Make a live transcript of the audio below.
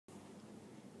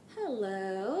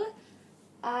Hello.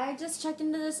 I just checked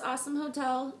into this awesome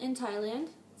hotel in Thailand.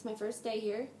 It's my first day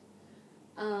here.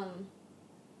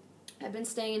 I've been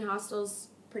staying in hostels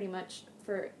pretty much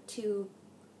for 2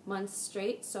 months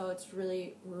straight, so it's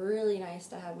really, really nice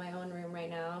to have my own room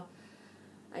right now.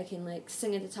 I can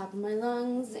sing at the top of my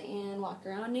lungs and walk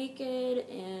around naked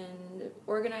and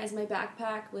organize my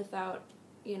backpack without,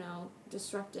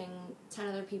 disrupting 10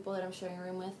 other people that I'm sharing a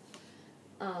room with.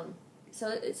 So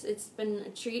it's been a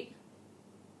treat.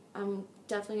 I'm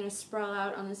definitely going to sprawl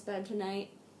out on this bed tonight.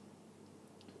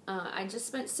 I just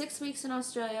spent 6 weeks in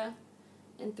Australia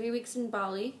and 3 weeks in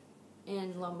Bali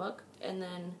in Lombok, and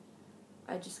then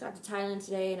I just got to Thailand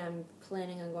today, and I'm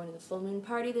planning on going to the full moon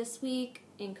party this week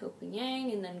in Koh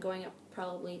Phangan, and then going up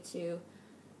probably to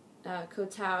Koh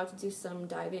Tao to do some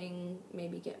diving,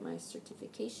 maybe get my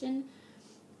certification,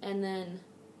 and then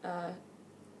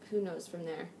who knows from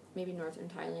there, maybe northern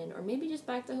Thailand, or maybe just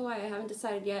back to Hawaii. I haven't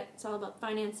decided yet. It's all about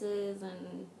finances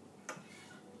and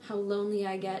how lonely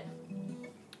I get.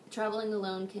 Traveling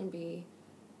alone can be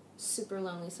super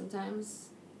lonely sometimes.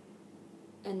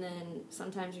 And then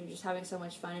sometimes you're just having so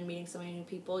much fun and meeting so many new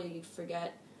people, you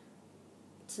forget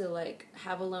to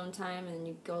have alone time, and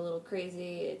you go a little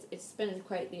crazy. It's been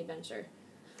quite the adventure.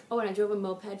 Oh, and I drove a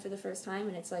moped for the first time,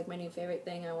 and it's my new favorite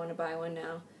thing. I want to buy one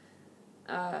now.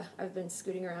 I've been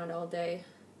scooting around all day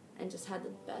and just had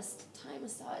the best Thai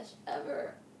massage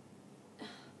ever.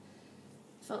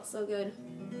 Felt so good.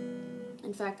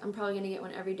 In fact, I'm probably going to get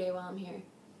one every day while I'm here.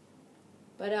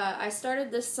 But I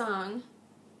started this song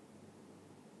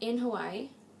in Hawaii.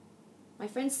 My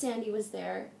friend Sandy was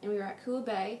there, and we were at Kua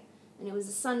Bay, and it was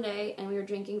a Sunday, and we were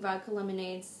drinking vodka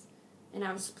lemonades, and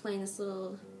I was playing this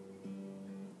little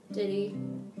ditty,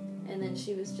 and then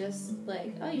she was just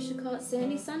like, oh, you should call it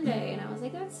Sandy Sunday, and I was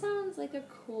like, that sounds like a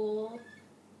cool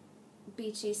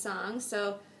beachy song.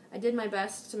 So I did my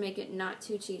best to make it not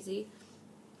too cheesy.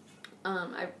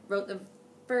 I wrote the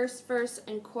first verse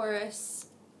and chorus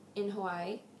in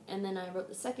Hawaii, and then I wrote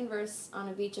the second verse on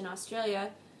a beach in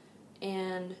Australia,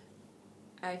 and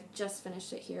I've just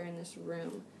finished it here in this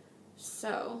room.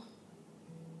 So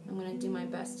I'm going to do my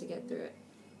best to get through it.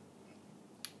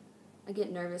 I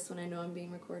get nervous when I know I'm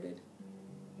being recorded.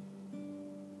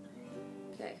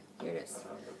 Okay, here it is.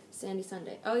 Sandy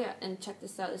Sunday. Oh yeah, and check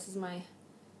this out. This is my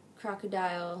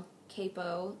crocodile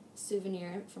capo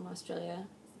souvenir from Australia.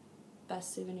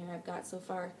 Best souvenir I've got so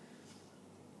far.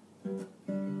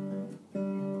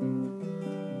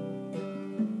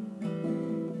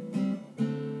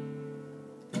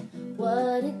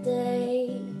 What a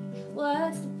day.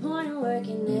 What's the point of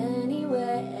working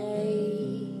anyway?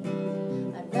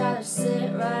 I'd rather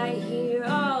sit right here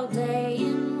all day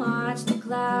and watch the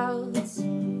clouds.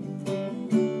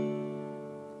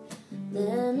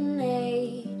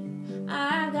 Lemonade.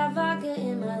 I've got vodka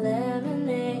in my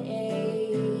lemonade,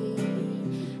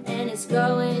 and it's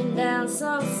going down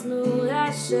so smooth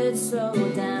I should slow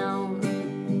down.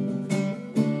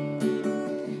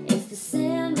 It's the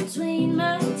sand between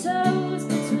my toes,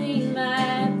 between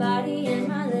my body and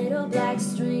my little black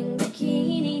string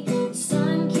bikini. The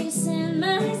sun kissing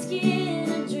my skin,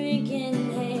 a drink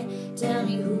in hand. Tell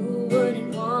me who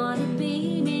wouldn't want to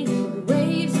be me. The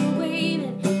waves are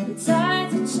waving, the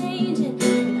tides are changing.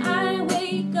 When I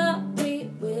wake up,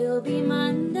 it will be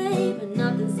Monday, but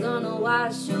nothing's gonna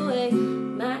wash away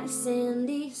my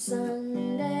Sandy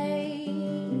Sunday.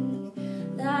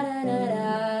 Da da da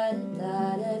da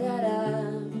da da da da.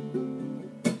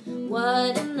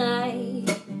 What a night.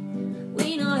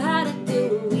 We know how to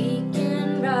do a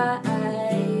weekend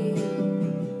right.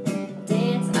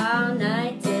 Dance all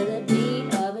night to the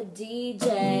beat of a DJ,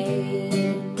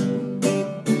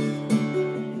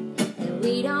 and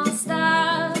we don't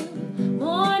stop.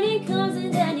 Morning comes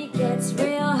and then it gets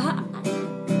real hot.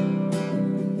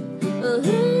 Well,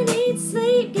 who needs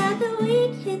sleep? Got the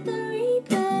week, hit the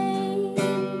replay.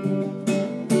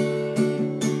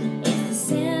 It's the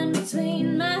sand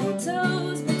between my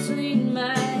toes, between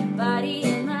my body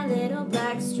and my little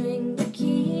black string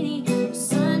bikini. The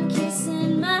sun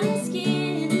kissing my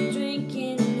skin, a drink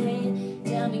in hand.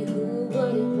 Tell me who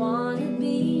wouldn't wanna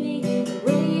be me. The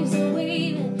waves are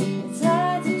waving, the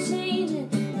tides are changing.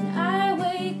 When I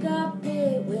wake up,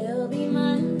 it will be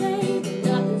Monday, but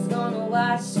nothing's gonna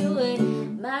wash away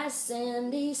my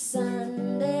Sandy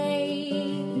Sunday.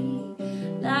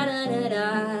 Da da da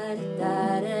da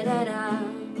da da da da.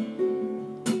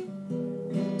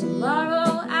 Tomorrow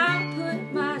I put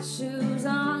my shoes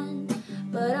on,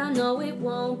 but I know it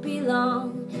won't be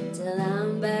long till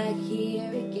I'm back here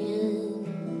again.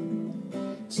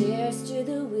 Cheers to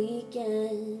the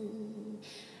weekend,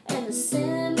 and the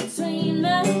sand between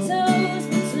my toes,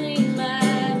 between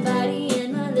my body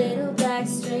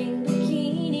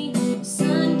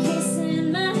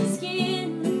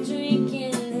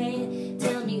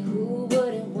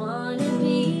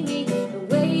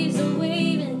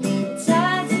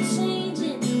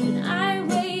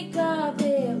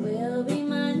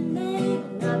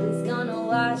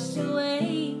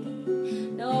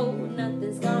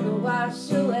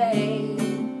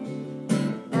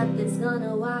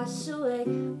gonna wash away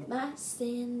my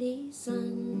sandy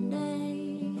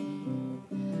Sunday.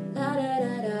 Da da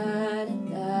da da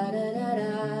da da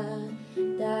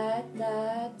da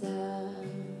da da.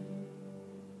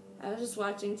 I was just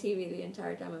watching TV the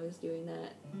entire time I was doing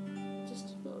that.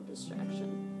 Just a little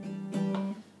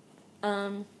distraction.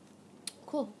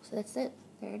 Cool. So that's it.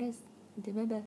 There it is. I did my best.